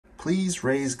Please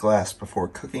raise glass before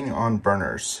cooking on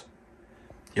burners.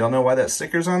 Y'all know why that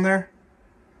sticker's on there?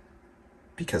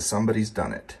 Because somebody's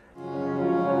done it.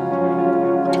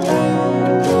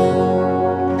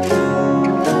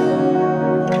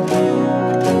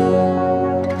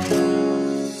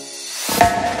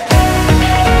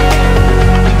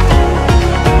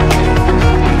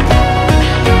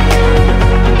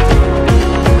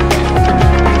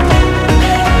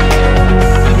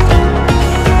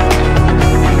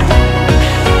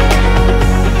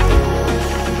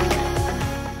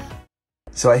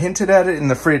 So I hinted at it in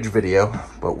the fridge video,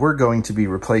 but we're going to be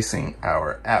replacing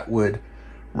our Atwood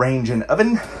range and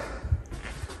oven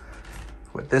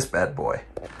with this bad boy.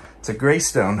 It's a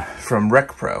Greystone from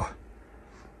RecPro.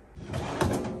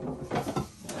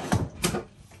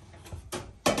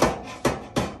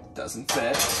 Doesn't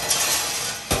fit.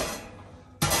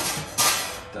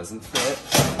 Doesn't fit.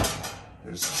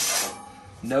 There's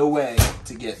no way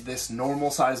to get this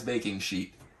normal size baking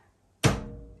sheet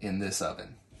in this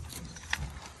oven.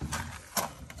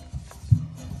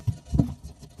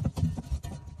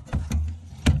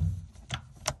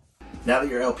 Now that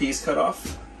your LP is cut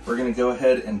off, we're going to go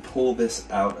ahead and pull this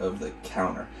out of the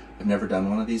counter. I've never done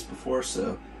one of these before,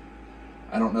 so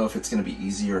I don't know if it's going to be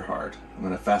easy or hard. I'm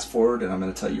going to fast forward and I'm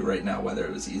going to tell you right now whether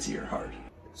it was easy or hard.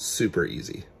 Super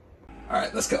easy. All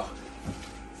right, let's go.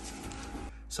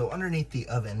 So underneath the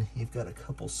oven, you've got a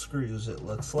couple screws, it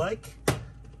looks like.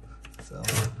 So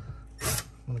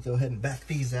I'm going to go ahead and back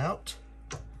these out.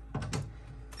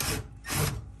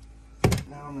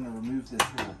 Now I'm going to remove this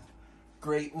little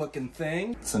grate looking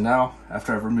thing. So now,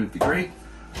 after I've removed the grate,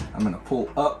 I'm going to pull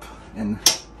up and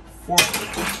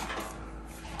forward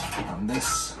on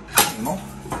this panel.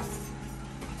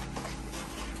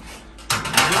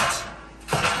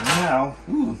 And now,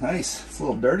 ooh, nice. It's a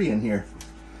little dirty in here.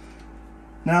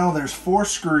 Now there's 4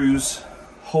 screws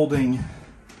holding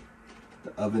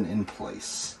the oven in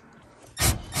place.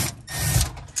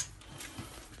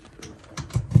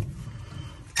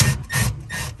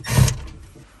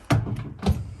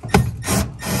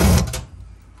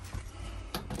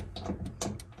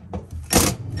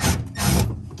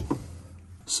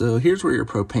 So here's where your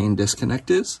propane disconnect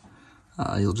is.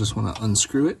 You'll just want to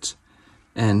unscrew it.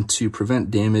 And to prevent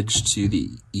damage to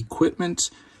the equipment,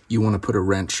 you want to put a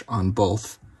wrench on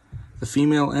both the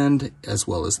female end as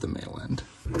well as the male end.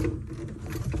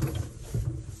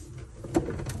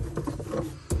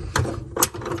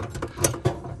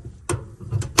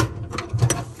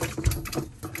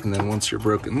 And then once you're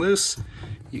broken loose,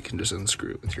 you can just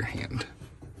unscrew it with your hand.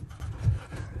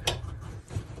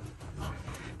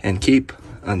 And keep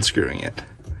unscrewing it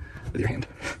with your hand.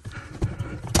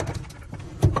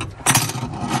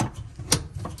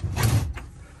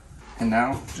 And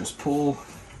now just pull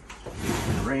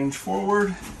the range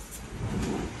forward.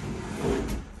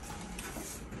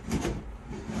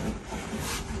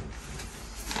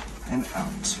 And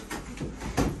out.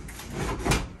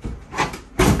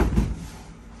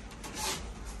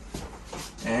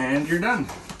 And you're done.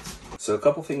 So a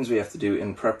couple things we have to do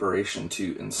in preparation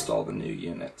to install the new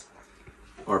unit.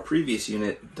 Our previous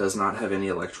unit does not have any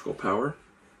electrical power.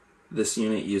 This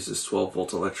unit uses 12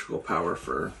 volt electrical power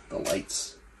for the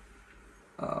lights.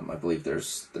 I believe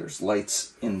there's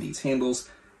lights in these handles,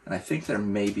 and I think there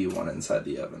may be one inside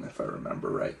the oven if I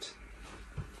remember right.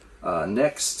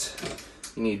 Next,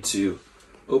 you need to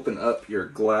open up your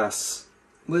glass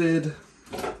lid,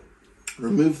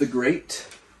 remove the grate,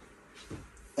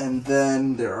 and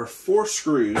then there are 4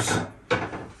 screws,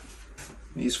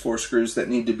 these 4 screws that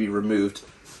need to be removed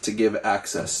to give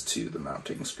access to the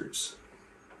mounting screws,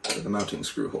 or the mounting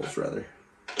screw holes rather.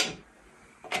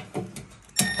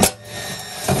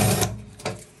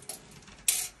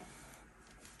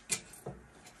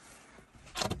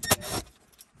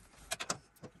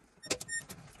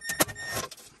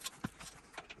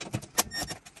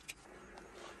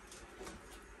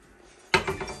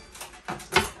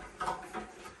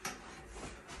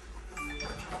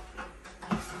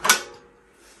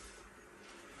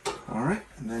 Alright,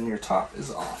 and then your top is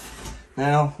off.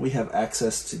 Now we have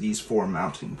access to these 4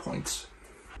 mounting points.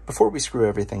 Before we screw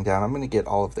everything down, I'm going to get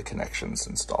all of the connections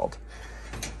installed.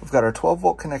 We've got our 12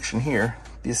 volt connection here.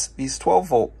 These 12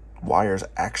 volt wires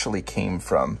actually came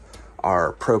from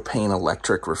our propane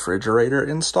electric refrigerator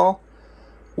install.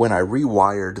 When I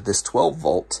rewired this 12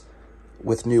 volt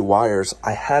with new wires,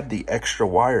 I had the extra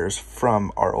wires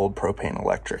from our old propane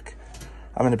electric.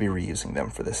 I'm going to be reusing them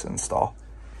for this install.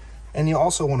 And you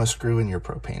also want to screw in your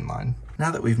propane line.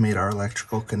 Now that we've made our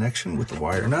electrical connection with the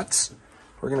wire nuts,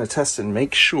 we're going to test and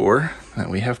make sure that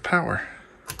we have power.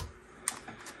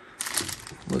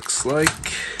 Looks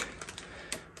like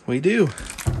we do.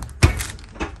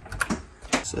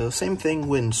 So same thing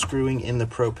when screwing in the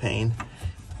propane.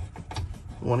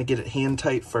 You want to get it hand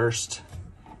tight first,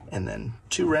 and then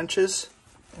 2 wrenches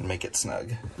and make it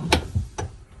snug.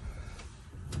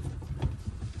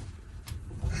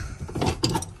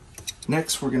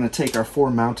 Next, we're going to take our 4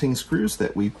 mounting screws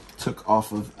that we took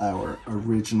off of our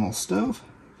original stove.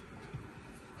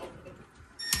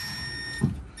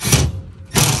 And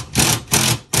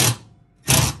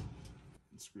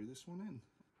screw this one in.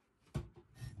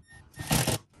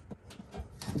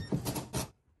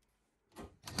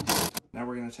 Now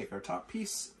we're going to take our top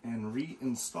piece and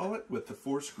reinstall it with the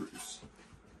 4 screws.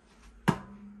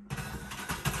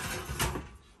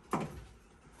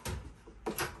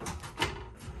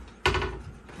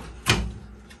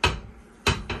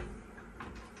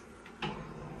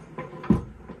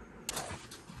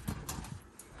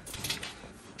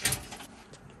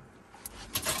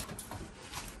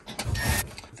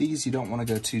 These you don't want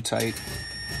to go too tight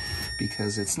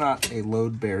because it's not a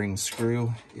load-bearing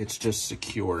screw, it's just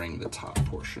securing the top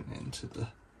portion into the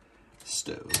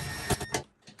stove.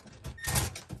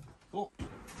 Cool.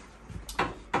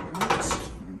 All right, we're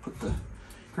going to put the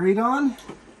grate on.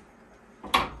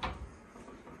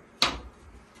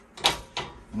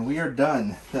 And we are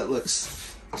done. That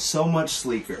looks so much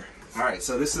sleeker. All right,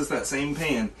 so this is that same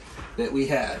pan that we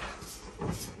had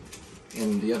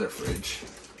in the other fridge.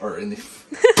 Or in the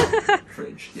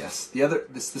fridge, yes.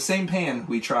 It's the same pan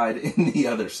we tried in the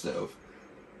other stove.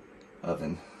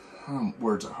 Oven.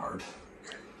 Words are hard.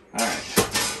 Alright.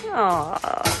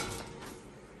 Aww.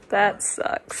 That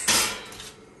sucks.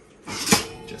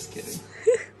 Just kidding.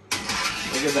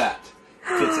 Look at that.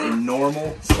 Fits a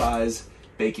normal size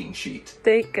baking sheet.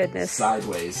 Thank goodness.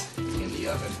 Sideways in the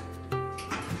oven.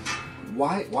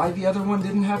 Why the other one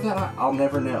didn't have that, I'll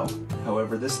never know.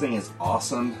 However, this thing is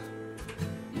awesome.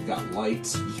 You've got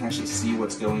lights, you can actually see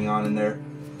what's going on in there.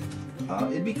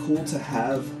 It'd be cool to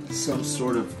have some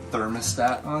sort of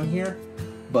thermostat on here,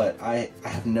 but I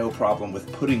have no problem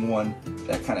with putting one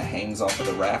that kind of hangs off of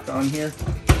the rack on here,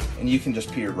 and you can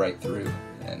just peer right through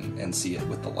and see it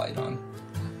with the light on.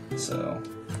 So,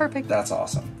 perfect. That's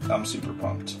awesome. I'm super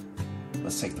pumped.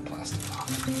 Let's take the plastic off.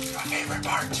 My favorite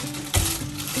part.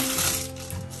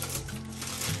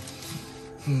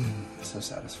 So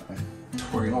satisfying.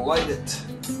 We're gonna light it.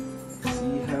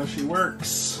 See how she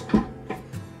works.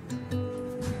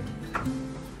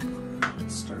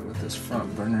 Let's start with this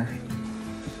front burner.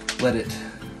 Let it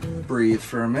breathe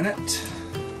for a minute.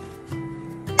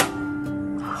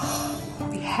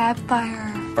 We have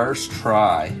fire. First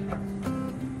try.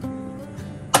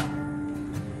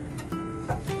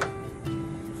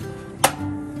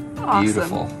 Awesome.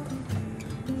 Beautiful.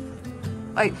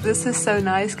 Like, this is so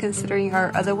nice considering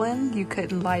our other one, you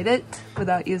couldn't light it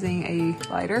without using a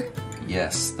lighter.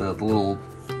 Yes, the little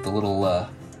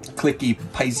clicky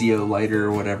piezo lighter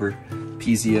or whatever.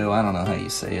 Piezo, I don't know how you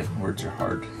say it. Words are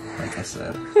hard, like I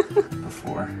said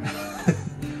before.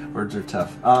 Words are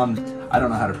tough. I don't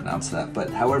know how to pronounce that, but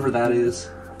however that is,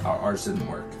 ours didn't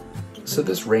work. So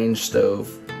this range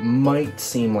stove might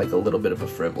seem like a little bit of a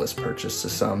frivolous purchase to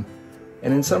some,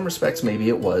 and in some respects maybe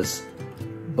it was.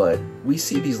 But we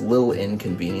see these little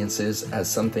inconveniences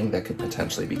as something that could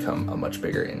potentially become a much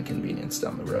bigger inconvenience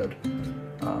down the road.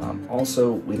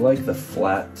 Also, we like the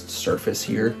flat surface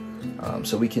here,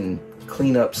 so we can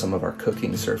clean up some of our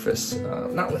cooking surface,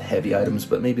 not with heavy items,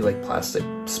 but maybe like plastic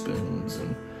spoons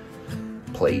and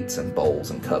plates and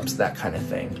bowls and cups, that kind of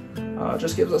thing.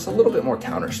 Just gives us a little bit more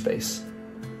counter space.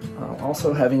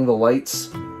 Also, having the lights,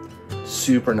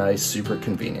 super nice, super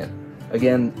convenient.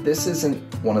 Again, this isn't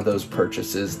one of those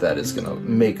purchases that is going to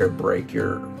make or break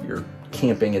your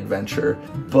camping adventure,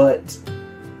 but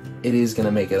it is going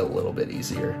to make it a little bit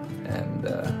easier, and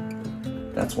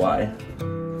that's why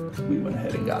we went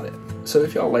ahead and got it. So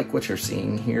if y'all like what you're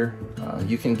seeing here,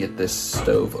 you can get this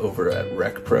stove over at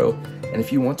RecPro, and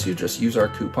if you want to, just use our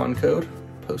coupon code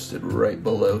posted right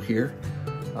below here.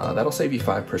 That'll save you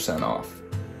 5% off.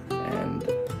 And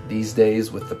these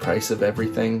days, with the price of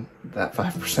everything, that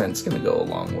 5% is going to go a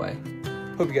long way.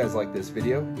 Hope you guys liked this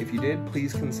video. If you did,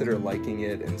 please consider liking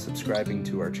it and subscribing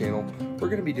to our channel. We're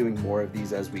going to be doing more of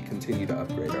these as we continue to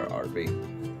upgrade our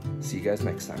RV. See you guys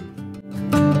next time.